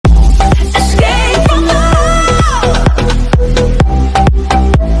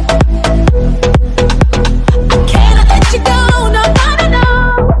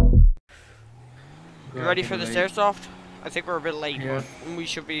airsoft? I think we're a bit late, Yeah. but we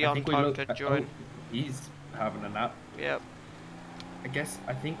should be I on think we time look. to join. Oh, he's having a nap. Yep.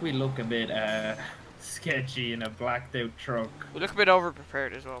 I think we look a bit sketchy in a blacked out truck. We look a bit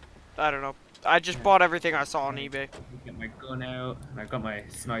over-prepared as well. I don't know. I just bought everything I saw on Right. eBay. Get my gun out, and I got my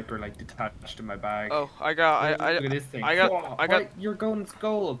sniper like detached in my bag. Oh, I got, Oh, look at this thing. I got, Why, your gun's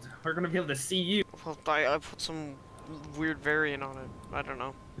gold. We're gonna be able to see you. well, I put some weird variant on it. I don't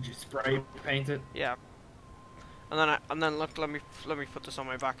know. Did you spray paint it? Yeah. And then look, let me put this on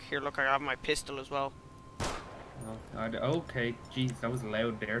my back. Here, look, I have my pistol as well. Oh, okay. Jeez, that was a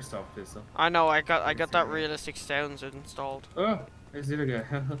loud airsoft pistol. I know, I got that realistic sounds installed. Oh, there's the other guy.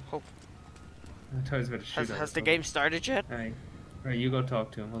 Oh. I thought I was about to shoot Has the game started yet? Hey. Alright, you go talk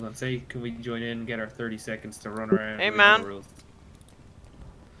to him. Hold on. Say, can we join in and get our 30 seconds to run around? Hey, man. Rules.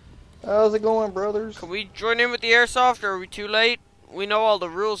 How's it going, brothers? Can we join in with the airsoft, or are we too late? We know all the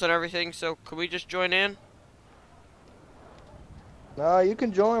rules and everything, so can we just join in? Nah, you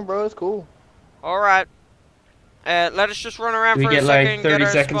can join, bro. It's cool. Alright. Let us just run around We for a get second, like 30 get our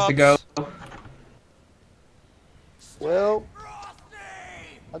seconds to go. spots. Well,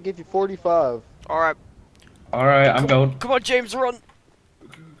 I'll give you 45. Alright. Alright, I'm going. Come on, James, run!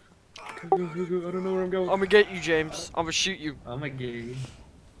 Go. I don't know where I'm going. I'm gonna get you, James. I'm gonna shoot you. Oh my god.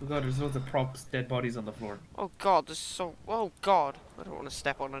 Oh god, there's loads of props, dead bodies on the floor. Oh god, this is so... Oh god. I don't want to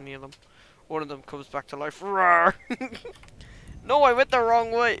step on any of them. One of them comes back to life. Roar! No, I went the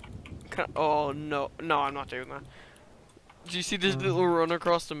wrong way. Oh no. No, I'm not doing that. Do you see this little run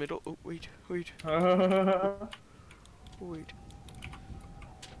across the middle? Oh, wait. Wait. Wait.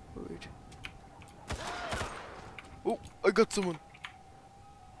 Oh, I got someone.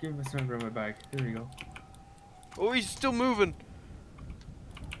 Give me a sniper in my bag. There we go. Oh, he's still moving.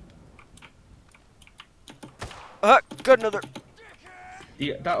 Ah, got another.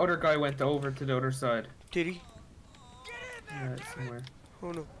 That other guy went over to the other side. Did he? Yeah, somewhere.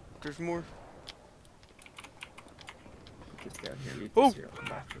 Oh no, there's more. Put this down here. Leave Oh. this here. I'll come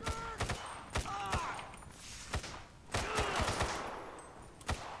back to it.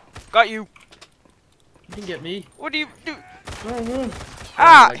 Got you. You can get me. What do you do? Oh,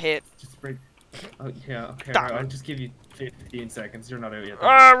 Ah, like, hit. Just break. Oh yeah. Okay. Damn Right, I'll it. just give you 15 seconds. You're not out yet.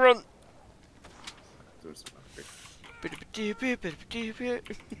 Ah, run.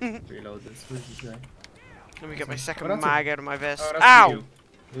 Reload this. Where's this guy? Let me get my second that's mag out of my vest. Oh, that's Ow! you.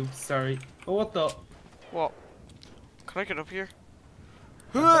 Oops, sorry. Oh, what the? What? Can I get up here?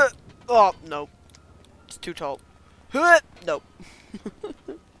 Oh, no. It's too tall. Nope.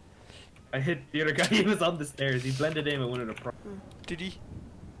 I hit the other guy. He was on the stairs. He blended in with one of the props. Did he?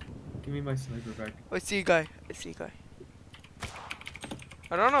 Give me my sniper back. I see a guy. I see a guy.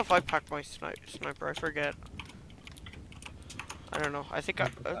 I don't know if I packed my sniper. I forget. I don't know. I think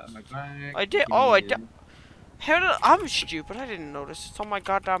I did. Oh, I did. How did I'm stupid. I didn't notice. It's on my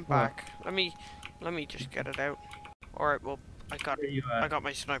goddamn back. Let me just get it out. All right. Well, I got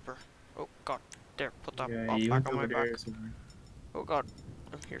my sniper. Oh God. There. Put that back on my back. Oh God.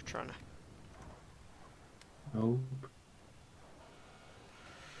 I'm here trying to. Nope.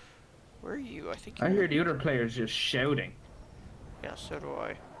 Where are you? I think. I hear the other players just shouting. Yeah, so do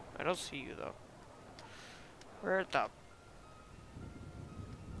I. I don't see you though. Where'd that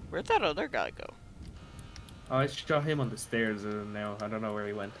other guy go? Oh, I shot him on the stairs and now I don't know where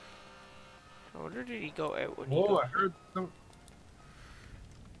he went. I wonder did he go out when Whoa, he I heard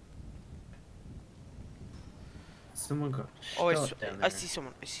someone got shot down there. I see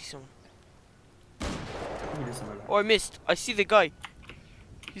someone. I see someone. Give me this in my back. Oh, I missed. I see the guy.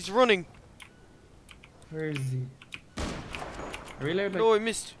 He's running. Where is he? I really like... No, I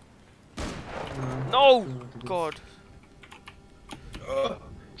missed. No! do God.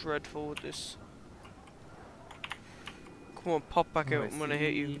 Dreadful with this. Come on, pop back out. I'm gonna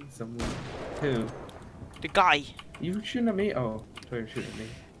hit you. Someone. Who? The guy. You shooting at me? Oh, I thought you were shooting at me.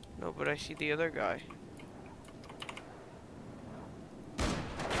 No, but I see the other guy.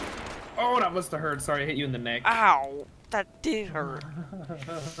 Oh, that must have hurt. Sorry, I hit you in the neck. Ow! That did hurt.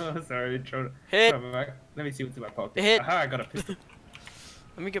 Sorry, throw Hit. it back. Let me see what's in my pocket. Hit. Aha, I got a pistol.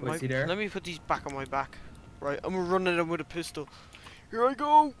 Let me get Oh, is he there? Let me put these back on my back. Right, I'm running him with a pistol. Here I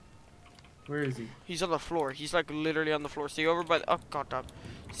go. Where is he? He's on the floor. He's like literally on the floor. See over by the, oh god damn.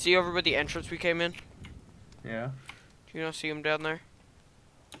 See over by the entrance we came in? Yeah. Do you not see him down there?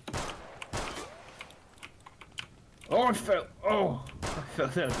 Oh, I fell. Oh, I fell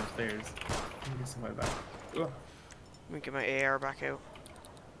down the stairs. Let me get some of my back. Ugh. Let me get my AR back out.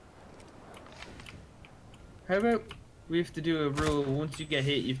 How about we have to do a rule? Once you get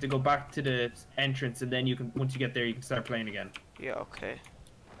hit, you have to go back to the entrance, and then you can. Once you get there, you can start playing again. Yeah, okay.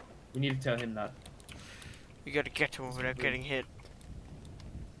 We need to tell him that. You gotta get to him without getting hit.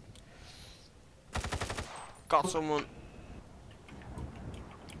 Got someone.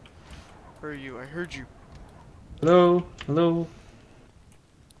 Where are you? I heard you. Hello? Hello?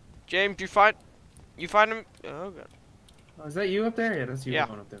 James, you find him? Oh god. Oh, is that you up there? Yeah, that's you Yeah.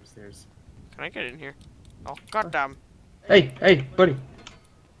 going up them stairs. Can I get in here? Oh goddamn. Hey, hey, buddy.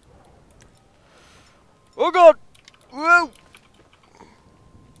 Oh god! Whoa!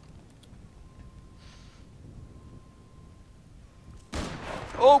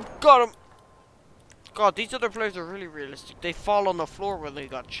 Oh, got him! God, these other players are really realistic. They fall on the floor when they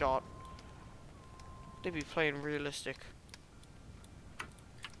got shot. They be playing realistic.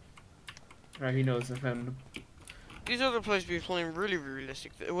 Alright, he knows I found him. These other players be playing really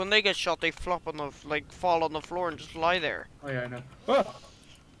realistic. When they get shot, they flop on the fall on the floor and just lie there. Oh yeah, I know. Oh!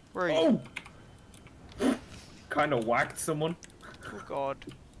 Where are you? Oh! Kind of whacked someone. Oh god.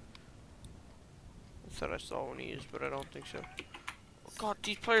 I said I saw one he is, but I don't think so. Oh god,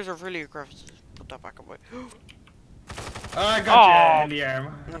 these players are really aggressive. Put that back away. Oh, I got you in the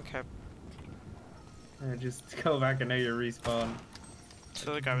arm. Okay. Just go back and now you're respawn.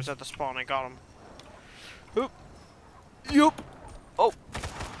 So the guy was at the spawn, I got him. Oop. Yup. Oh.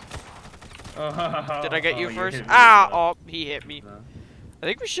 Oh, Did I get you you first? hit me Ah! as well. Oh, he hit me. No. I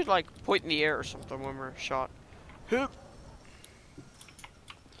think we should like point in the air or something when we're shot. Hoop.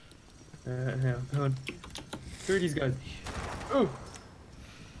 Yeah, come on. Who are these guys? Oh!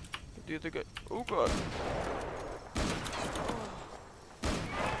 The other guy. Oh god.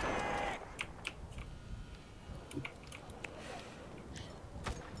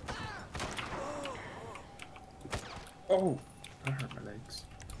 Oh! That hurt my legs.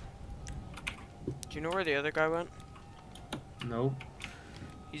 Do you know where the other guy went? No.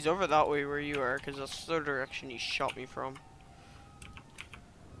 He's over that way where you are, because that's the direction he shot me from.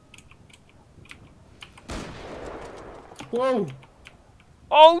 Whoa!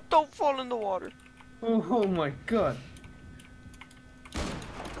 Oh, don't fall in the water. Oh my god.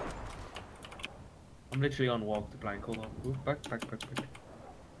 I'm literally on walk the plank. Hold on. Ooh, back.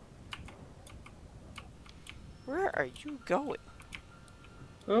 Where are you going?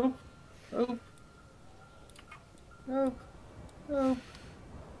 Oh. Oh. Oh. Oh.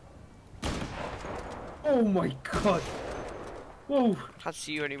 Oh my god. Whoa. Can't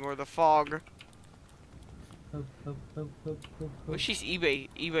see you anymore, the fog. Oh. Wish these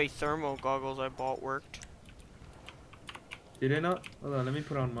eBay thermal goggles I bought worked. Did it not? Hold on, let me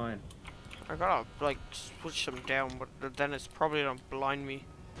put on mine. I gotta like switch them down, but then it's probably gonna blind me.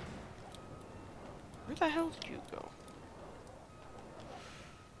 Where the hell did you go?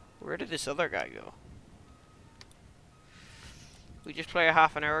 Where did this other guy go? We just play a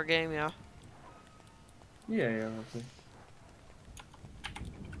half an hour game, yeah? Yeah, okay.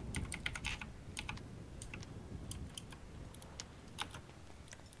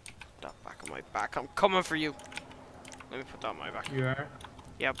 That back on my back. I'm coming for you. Let me put that on my back. You are?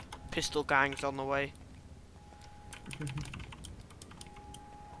 Yep. Pistol gang's on the way.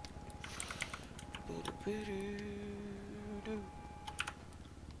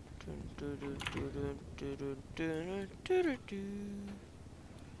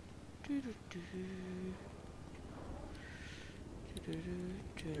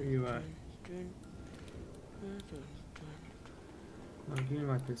 Where you at? Oh, give me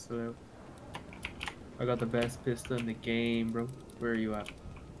my pistol out. I got the best pistol in the game, bro. Where are you at?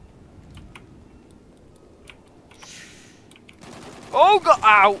 Oh god!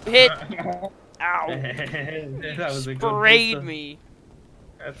 Ow! Hit! Ow! That was a good Sprayed pistol. me.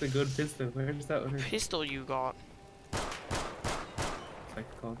 That's a good pistol. Where's that one? Pistol you got?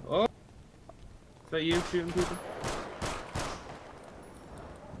 Oh! Is that you shooting people?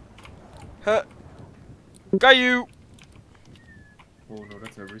 Huh? Got you! Oh no,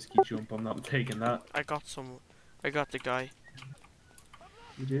 that's a risky jump. I'm not taking that. I got someone. I got the guy.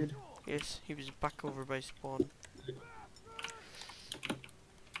 You did? Yes, he was back over by spawn.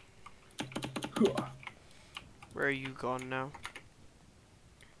 Where are you gone now?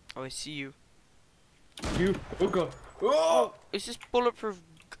 Oh, I see you. You? Oh god. Oh! Is this bulletproof?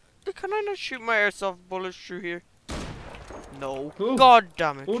 Can I not shoot my airsoft bullets through here? No. Oh. God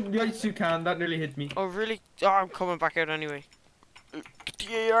damn it. Oh, yes you can. That nearly hit me. Oh, really? Oh, I'm coming back out anyway. Get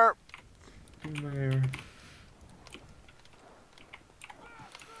the AR. Where?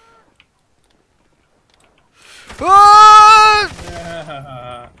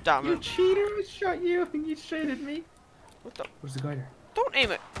 Ah! Damn You it. cheater! I shot you and you shot at me. What the? Where's the guy there? Don't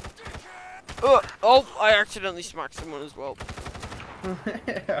aim it. Oh, I accidentally smacked someone as well.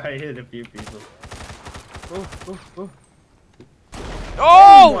 I hit a few people. Oh!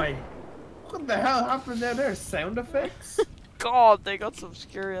 Oh! My! What the hell happened there? There's sound effects? God, they got some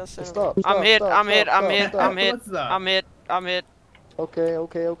scary ass sound. Stop, I'm hit, stop, I'm hit, stop, I'm hit, stop. I'm hit, What's that? I'm hit, I'm hit. Okay,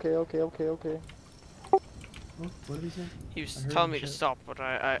 okay, okay, okay, okay, okay. What did he say? He was telling me to stop, but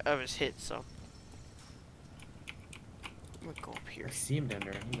I was hit, so. I'm gonna go up here. I see him down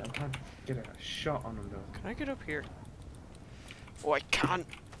there. I can't get a shot on him though. Can I get up here? Oh, I can't.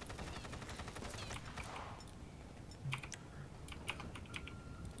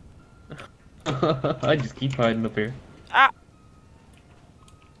 I just keep hiding up here. Ah!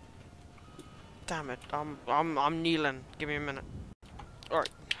 Damn it! I'm kneeling. Give me a minute. All right.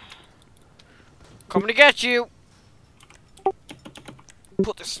 Coming to get you.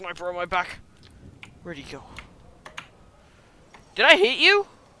 Put the sniper on my back. Where'd he go? Did I hit you?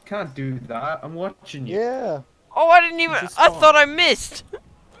 Can't do that. I'm watching you. Yeah. Oh, I didn't even. Just I spawn. thought I missed.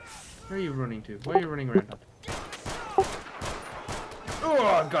 Where are you running to? Why are you running around? Oh,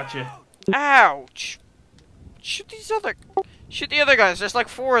 I got you. Ouch! Shoot the other guys. There's like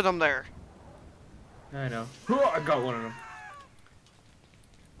 4 of them there. I know. Oh, I got one of them.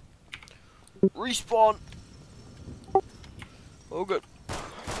 Respawn. Oh, good.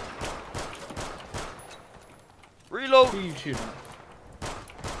 Reload. Who are you shooting at?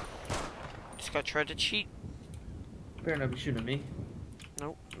 This guy tried to cheat. Better not be shooting at me.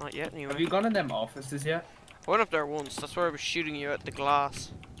 Nope, not yet anyway. Have you gone in them offices yet? I went up there once. That's where I was shooting you at the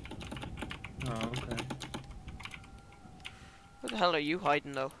glass. Oh, okay. Where the hell are you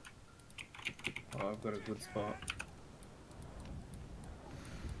hiding though? Oh, I've got a good spot.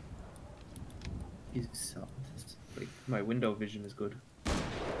 Like, my window vision is good.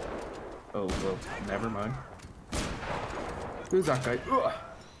 Oh, well, never mind. Who's that guy? Ugh.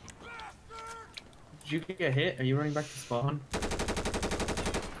 Did you get hit? Are you running back to spawn?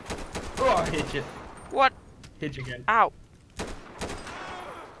 Oh, I hit you. What? Hit you again. Ow.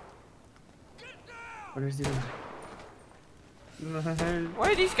 What is he doing?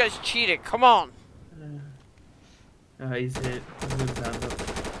 Why are these guys cheating? Come on. Oh, he's hit. He's moved his hand up.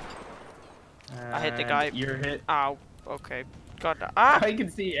 I hit the guy. You're hit. Ow. Okay. God. Ah! I can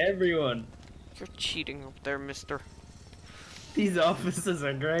see everyone. You're cheating up there, mister. These offices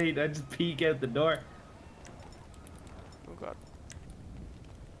are great. I just peek out the door. Oh god.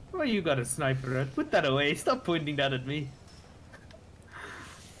 Oh, you got a sniper out. Put that away. Stop pointing that at me.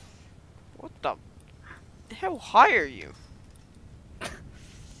 What the? How high are you?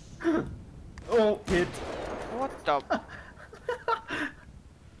 Oh, hit. What the?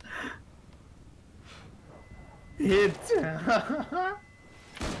 Hit.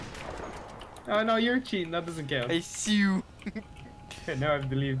 Oh no, you're cheating. That doesn't count. I see you. Now I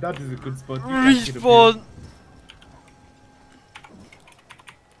believe that is a good spot. You can't get up Respawn.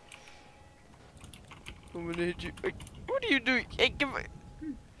 I'm gonna hit you. Hey, what are you doing? Hey, give me.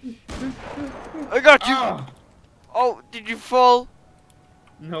 I got you. Ah! Oh, did you fall?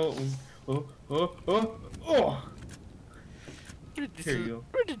 No. Oh, oh, oh, oh! Where did this, Here you go.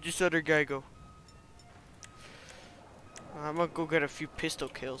 Where did this other guy go? I'm gonna go get a few pistol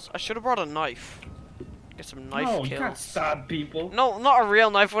kills. I should have brought a knife. Get some knife No, kills. you can't stab people. No, not a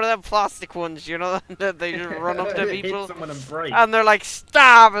real knife. One of them plastic ones, you know, that they just run up to Hit people. someone and break. And they're like,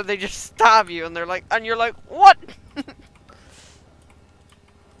 stab, and they just stab you, and they're like, and you're like, what?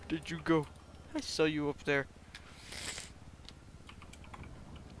 Did you go? I saw you up there.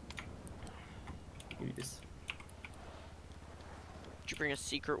 Give me this. Did you bring a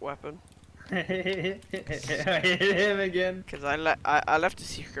secret weapon? I hit him again. Cause I left a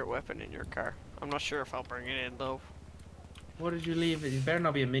secret weapon in your car. I'm not sure if I'll bring it in though. What did you leave? It better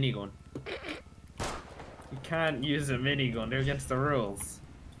not be a minigun. You can't use a minigun. They're against the rules.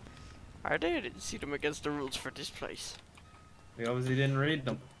 Are they? I didn't see them against the rules for this place. We obviously didn't read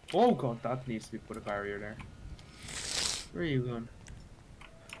them. Oh god, that needs to be put a barrier there. Where are you going?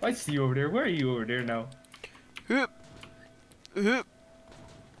 I see you over there. Where are you over there now? Hoop. Hoop.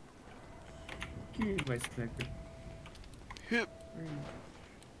 Give me my sniper. Hoop. Where are you?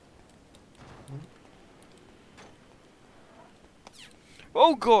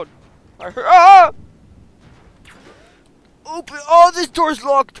 Oh god! I heard. Ah! Open! Oh, this door's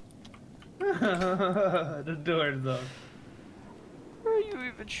locked. The door's up. Where are you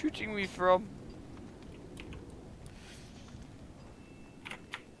even shooting me from?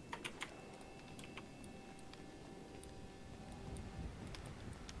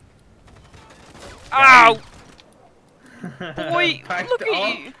 Ow! Boy, Back look to-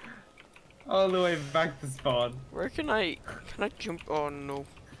 at you! All the way back to spawn. Where can I jump? Oh no!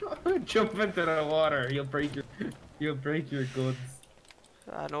 Jump into the water. You'll break your goods.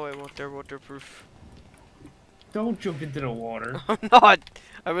 I know I want their waterproof. Don't jump into the water. I'm not.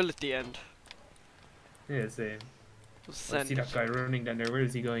 I will at the end. Yeah, same. We'll I send see that it. guy running down there. Where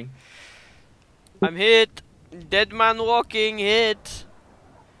is he going? I'm hit. Dead man walking. Hit.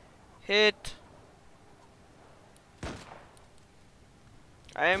 Hit.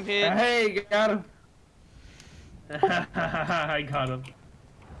 I am hit. Hey, got him. I got him.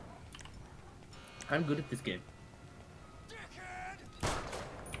 I'm good at this game.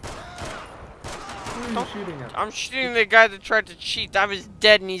 Who are you shooting at? I'm shooting the guy that tried to cheat. I was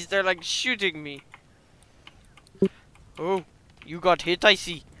dead and he's there like shooting me. Oh, you got hit, I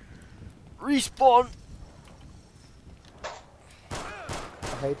see. Respawn. I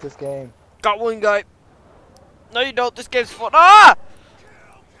hate this game. Got one guy. No, you don't. This game's fun. Ah!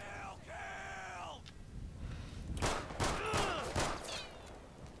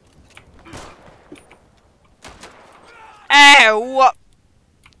 Ow!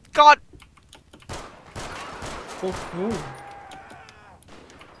 God. Oh, oh.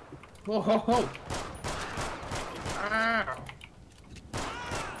 Oh, ho, ho. Ow.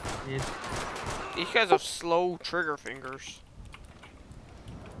 It, These guys have slow trigger fingers.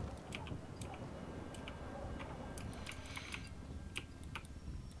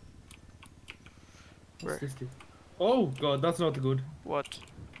 what's this do? Oh god, that's not good. What?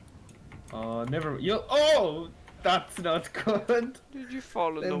 Never. Yo. Oh, that's not good. Did you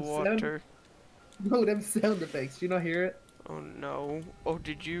fall in the Them water? No, them sound effects. Do you not hear it? Oh no. Oh,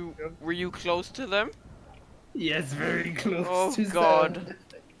 did you? Yep. Were you close to them? Yes, very close. Oh to god. sound.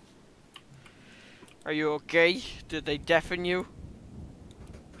 Are you okay? Did they deafen you?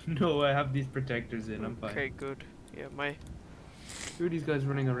 No, I have these protectors in. I'm fine. Okay, good. Yeah, Who are these guys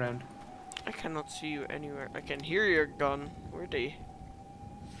running around? I cannot see you anywhere. I can hear your gun. Where are they?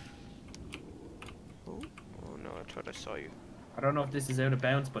 Oh, oh no, I thought I saw you. I don't know if this is out of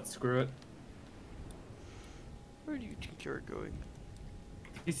bounds, but screw it. Where do you think you're going?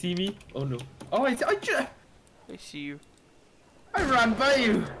 You see me? Oh no. Oh, I see you. I ran by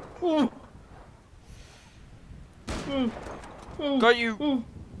you. Oh. Oh. Oh. Got you. Oh.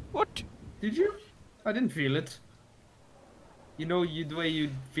 What? Did you? I didn't feel it. You know, the way you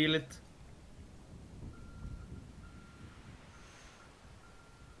feel it.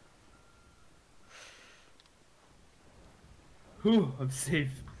 Whew, I'm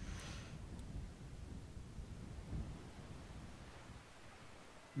safe.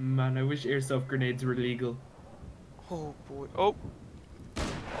 Man, I wish airsoft grenades were legal. Oh boy. Oh.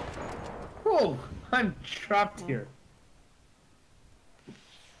 Oh, I'm trapped here.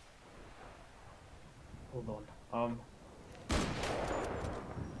 Hold on.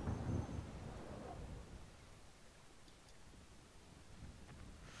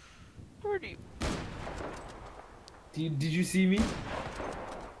 Where do you? Did you see me?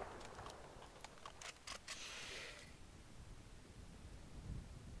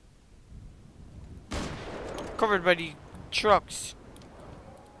 Covered by the trucks.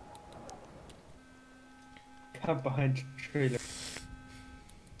 Camp behind the trailer.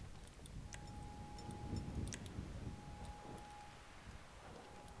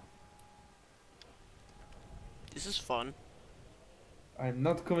 This is fun. I'm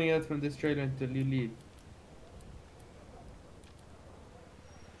not coming out from this trailer until you leave.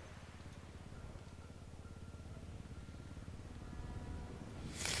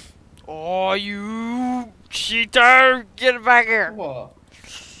 Oh, you cheater! Get back here! What?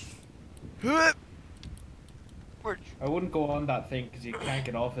 Where'd I wouldn't go on that thing because you can't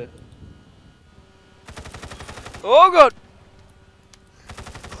get off it. Oh god!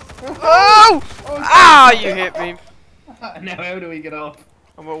 Oh! Ah, you hit me. Now how do we get off?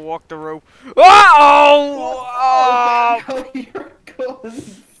 I'm gonna walk the rope. Oh! Oh! Your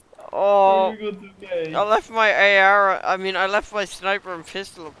guns! Oh! Your guns okay. I left my AR. I mean, I left my sniper and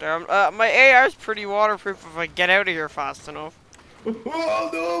pistol up there. My AR is pretty waterproof if I get out of here fast enough. Oh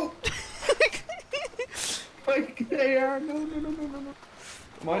no! My AR! No.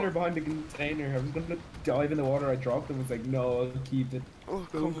 Mine are behind the container. I was gonna dive in the water. I dropped them. It's like, no, I'll keep it. Oh,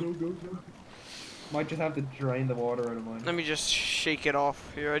 Go. Might just have to drain the water out of mine. let me just shake it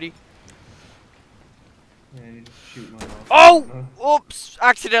off. You ready? Yeah, you just shoot mine off. Oh! Oops!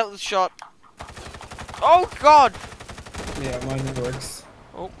 Accidental shot. Oh god! Yeah, mine works.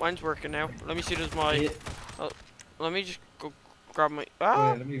 Oh, mine's working now. Let me see. Does my? Yeah. Let me just go grab my. Oh,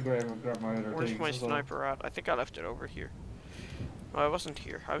 Ah! yeah, let me grab my other Where's things my as well. sniper at? I think I left it over here. No, I wasn't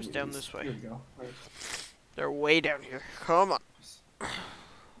here. I was down this Here way. we go. Right. They're way down here. Come on.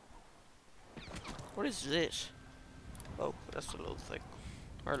 What is this? Oh, that's the little thing.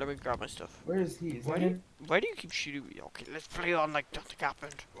 Alright, let me grab my stuff. Where is he? Is Why that do, him? why do you keep shooting me? Okay, let's play on like nothing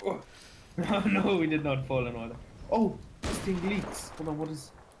happened. Oh. No, we did not fall in water. Oh, this thing leaks. Hold on, what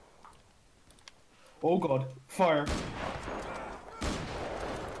is... Oh god, fire.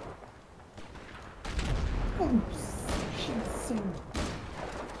 Oh, shit.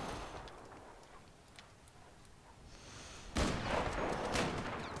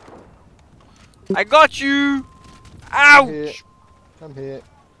 I got you! I'm hit. Ouch! I'm hit.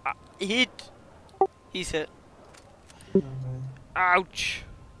 Hit. He's hit. Okay. Ouch.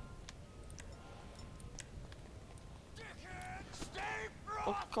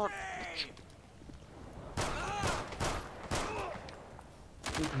 Oh god.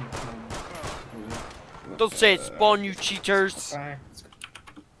 Don't say it, spawn, you cheaters.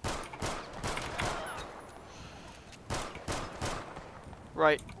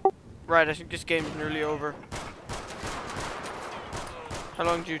 Right. Right, I think this game's nearly over. How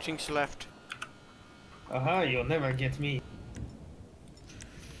long do you think's left? Aha, you'll never get me.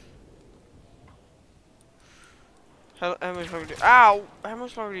 How much longer Ow! How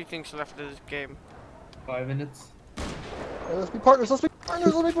much longer do you think's left of this game? 5 minutes. Hey, let's be partners. Let's be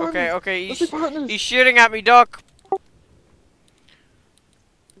partners. Let's be partners. Okay, okay, Let's be partners. he's shooting at me, Duck.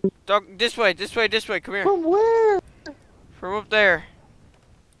 Duck, this way, this way, this way, come here. From where? From up there.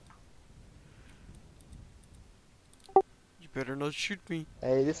 You better not shoot me.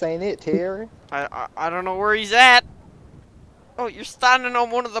 Hey, this ain't it, Terry. I don't know where he's at. Oh, you're standing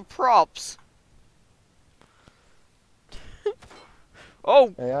on one of the props.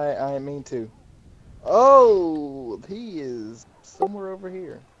 Oh! Hey, I ain't mean to. Oh, he is somewhere over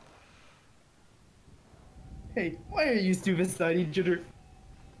here. Hey, why are you two beside each other?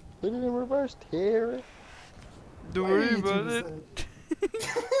 Put it in reverse, Terry. Don't Why are worry you two about beside-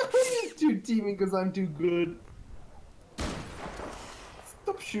 it. You're two teaming because I'm too good.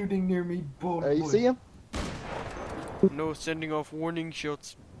 Stop shooting near me, boy. You see him? No, sending off warning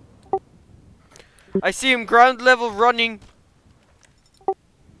shots. I see him ground level running.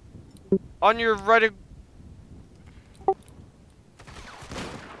 On your right.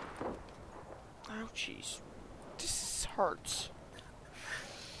 Ouchies. This hurts.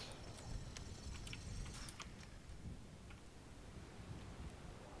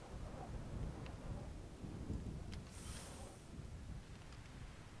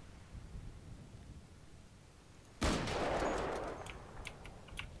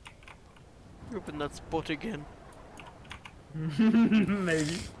 Open that spot again.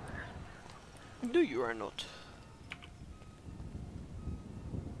 Maybe. No, you are not.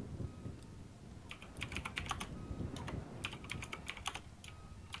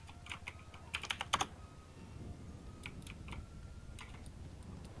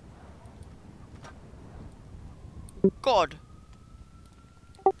 God.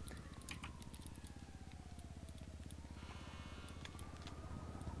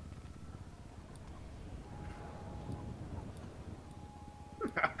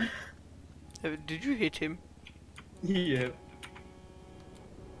 Did you hit him? Yeah.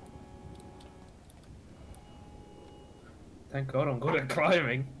 Thank God I'm good at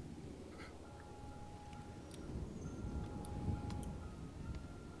climbing.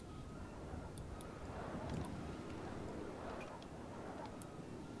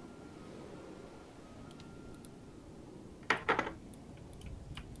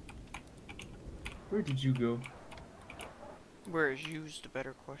 Where did you go? Where is used a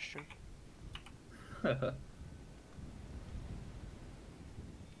better question.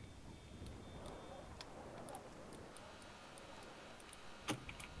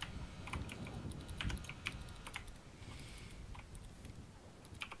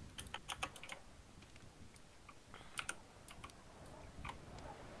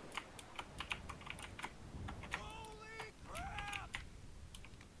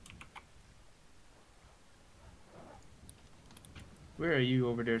 Where are you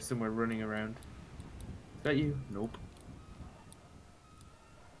over there somewhere running around? Is that you? Nope.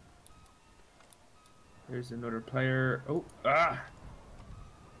 There's another player. Oh, ah!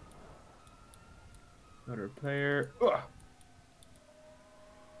 Another player. Ugh.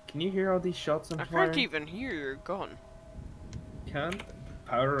 Can you hear all these shots I'm I firing? can't even hear your gun. Can't?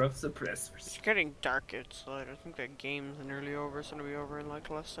 Power of suppressors. It's getting dark outside. I think that game's nearly over. It's gonna be over in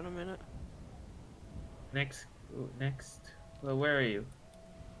like less than a minute. Next. Oh, next. Well, where are you?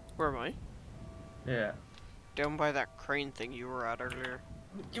 Where am I? Yeah. Down by that crane thing you were at earlier.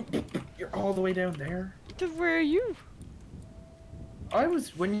 You're all the way down there? Where are you? I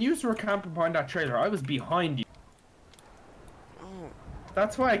was, when you were camping behind that trailer, I was behind you. Oh.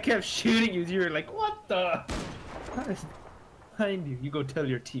 That's why I kept shooting you. You were like, what the? I was behind you. You go tell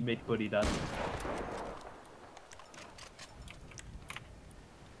your teammate buddy that.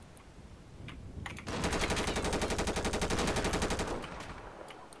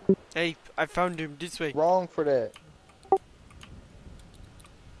 Hey, I found him this way. Wrong for that.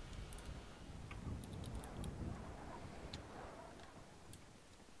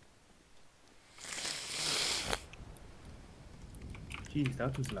 Jeez,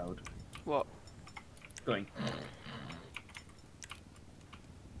 that was loud. What? Going.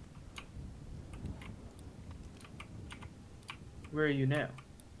 Where are you now?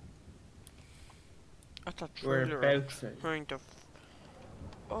 I thought We're trailer about to. trying to.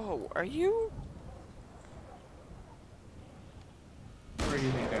 Oh, are you? Where do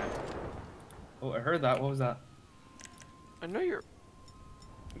you think I am? Oh, I heard that. What was that? I know you're.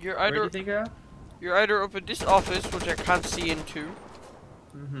 You're Where do either you think I am? you're either up in this office, which I can't see into,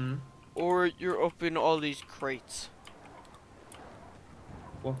 Mm-hmm. or you're up in all these crates.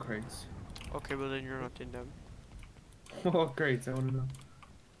 What crates? Okay, well then you're not in them. What crates? I want to know.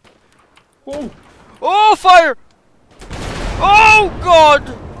 Whoa! Oh, fire! Oh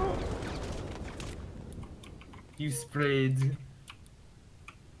God! You sprayed.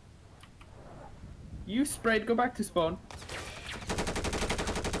 You sprayed. Go back to spawn.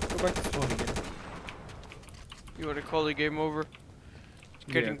 Go back to spawn again. You want to call the game over?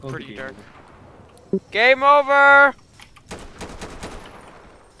 It's getting call the pretty game dark. over. Game over!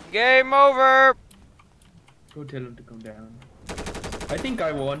 Game over! Go tell him to come down. I think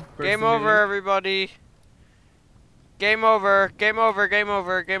I won. Game over, everybody. Game over, game over, game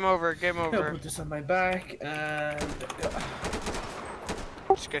over, game over, game I'll over. put this on my back and.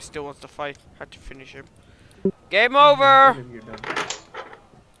 This guy still wants to fight. Had to finish him. Game over! You're done.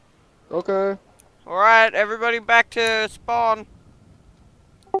 Okay. Alright, everybody back to spawn.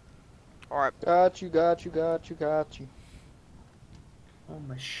 Alright. Got you, got you, got you, got you. Oh,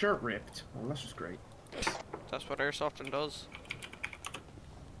 my shirt ripped. Well, that's just great. That's what airsofting does.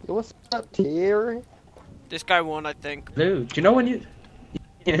 Yo, what's up, Terry? This guy won, I think. Dude, do you know when you...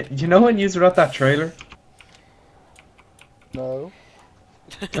 Do you know when you were at that trailer? No.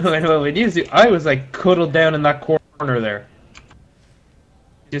 when you, I was like cuddled down in that corner there.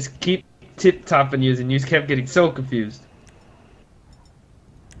 Just keep tip-tapping you and you kept getting so confused.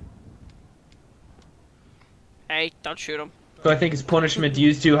 Hey, don't shoot him. So I think as punishment,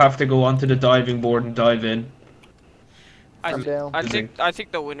 you two have to go onto the diving board and dive in. I'm down. I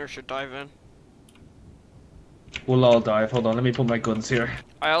think the winner should dive in. We'll all dive. Hold on, let me put my guns here.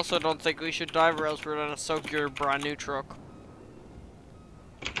 I also don't think we should dive or else we're gonna soak your brand new truck.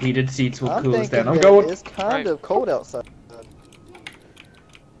 Heated seats will I'm cool us thinking down. I'm that going. it's kind of cold outside.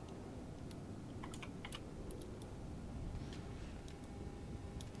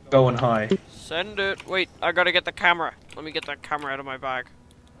 Going high. Send it. Wait, I gotta get the camera. Let me get that camera out of my bag.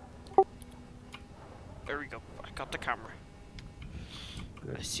 There we go. I got the camera.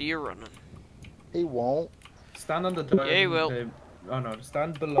 Good. I see you running. He won't. Stand on the door. Yeah, he will. Oh no,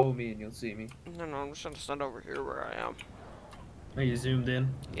 stand below me and you'll see me. No, I'm just gonna stand over here where I am. Are you zoomed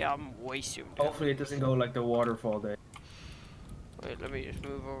in? Yeah, I'm way zoomed in. Hopefully it doesn't go like the waterfall day. Wait, let me just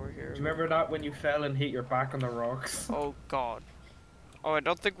move over here. Do you remember that when you fell and hit your back on the rocks? Oh God. Oh, I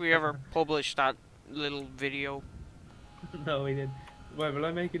don't think we ever published that little video. No, we didn't. Wait, will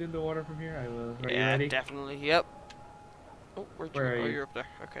I make it in the water from here? I will. Are you Yeah, ready? definitely. Yep. Oh, Where you? are Oh, you? you're up there.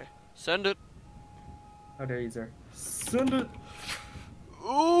 Okay. Send it. Oh, there you are. Send it!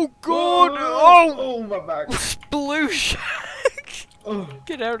 Oh God! Oh! Oh! Oh, my back! Sploosh! Oh.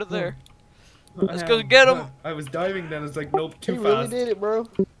 Get out of there. Oh, Let's go get him. I was diving then, it's like, nope, too He fast. really did it, bro.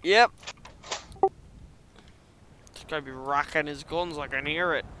 Yep. This guy be racking his guns, I can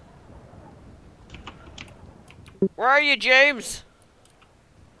hear it. Where are you, James?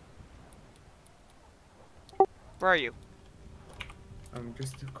 Where are you? I'm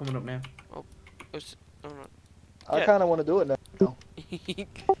just coming up now. Oh no. I Yeah. kind of want to do it now.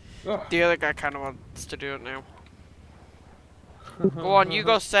 Oh. The other guy kind of wants to do it now. Go on, you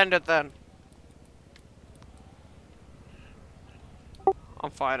go send it then. I'm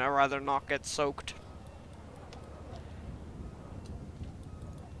fine, I'd rather not get soaked.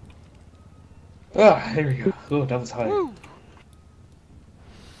 Ah, there we go. Oh, that was high. Woo!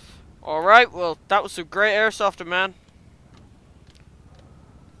 Alright, well, that was some great airsofting, man.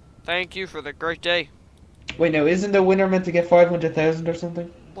 Thank you for the great day. Wait, now, isn't the winner meant to get 500,000 or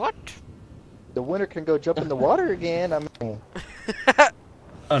something? What? The winner can go jump in the water again. I mean,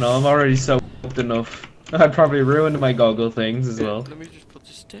 Oh no, I'm already soaked enough. I probably ruined my goggle things as well. Let me just put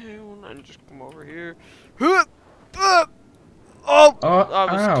this down and just come over here. Oh, Oh,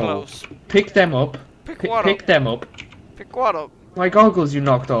 that was ow. close. Pick them up. Pick what Pick up? them up. Pick what up? My goggles you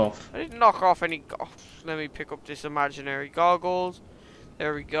knocked off. I didn't knock off any. Let me pick up this imaginary goggles.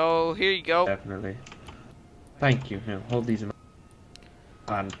 There we go. Here you go. Definitely. Thank you. Now, hold these in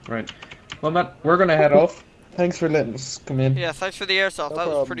my hand. Right. Well, Matt, we're gonna head off. Thanks for letting us come in. Yeah, thanks for the airsoft. No That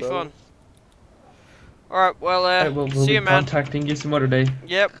was problem, pretty brother. fun. Alright, well, We'll see be you, man. contacting you some other day.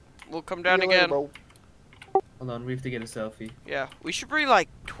 Yep, we'll come See down you later, again. bro. Hold on, we have to get a selfie. Yeah, we should bring like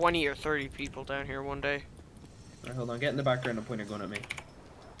 20 or 30 people down here one day. Right, hold on, get in the background and point a gun at me.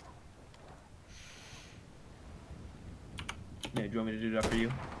 Yeah, do you want me to do that for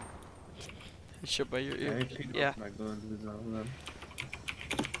you? Should by your ear. Alright, pick up Yeah. my guns as well, hold on.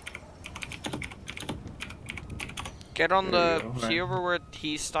 Get on There the. we go, See right. over where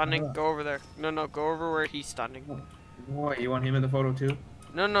he's standing? Ah. Go over there. No, go over where he's standing. What, you want him in the photo too?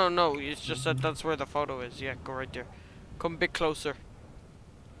 No. It's just that that's where the photo is. Yeah, go right there. Come a bit closer.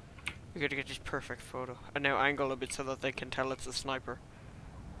 We gotta get this perfect photo. And now angle a bit so that they can tell it's a sniper.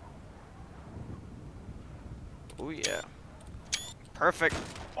 Oh yeah. Perfect.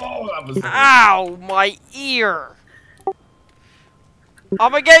 Oh, that was Ow! My ear!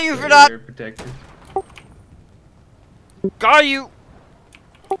 I'm gonna get you for that! Ear protected. Got you!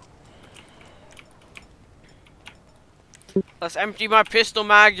 Let's empty my pistol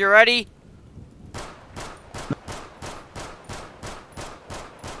mag. You ready?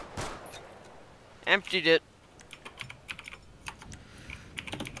 Emptied it.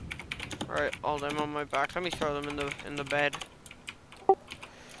 Alright, all them on my back. Let me throw them in the bed. Oh,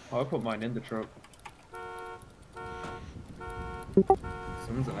 I'll put mine in the truck.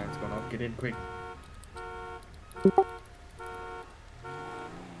 Someone's alarm's going off. Get in quick.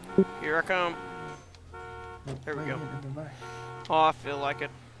 Here I come. There we go. Oh, I feel like it.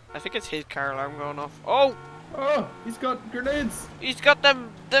 I think it's his car alarm going off. Oh! Oh, he's got grenades. He's got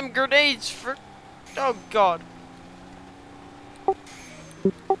them grenades for... Oh god.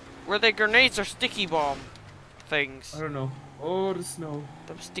 Were they grenades or sticky bomb things? I don't know. Oh, the snow.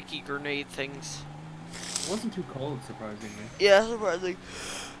 Them sticky grenade things. It wasn't too cold, surprisingly. Yeah, surprising.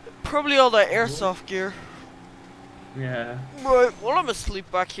 Probably all that airsoft gear. Yeah. Right, well I'm asleep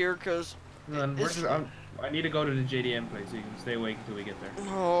back here because... And we're just, I need to go to the JDM place so you can stay awake until we get there.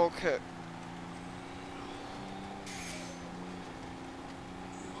 Okay.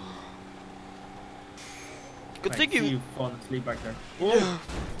 Good thing See you... you fall asleep back there. Yeah.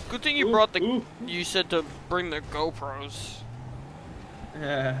 Good thing you Ooh, brought the... ooh. You said to bring the GoPros.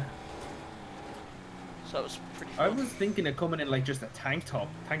 Yeah. So that was pretty I fun. was thinking of coming in like just a tank top.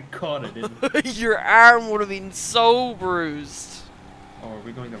 Thank God I didn't. Your arm would have been so bruised. Oh, are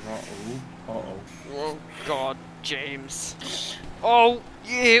we going the wrong? Oh, uh-oh. Oh god, James. Oh,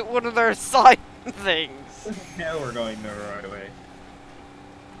 you hit one of their side things. Now we're going the right way.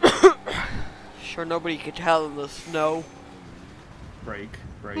 Sure, nobody could tell in the snow. Brake.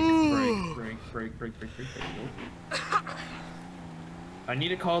 I need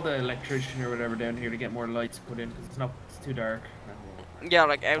to call the electrician or whatever down here to get more lights put in because it's too dark. Yeah,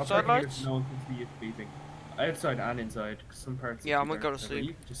 like I'll outside park here lights? so no one can see it beeping. Outside and inside, 'cause some parts. Yeah, are I'm too gonna go dark, to so sleep.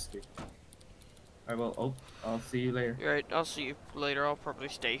 You can just sleep. I will. Oh, I'll see you later. Right, I'll see you later. I'll probably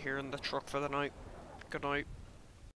stay here in the truck for the night. Good night.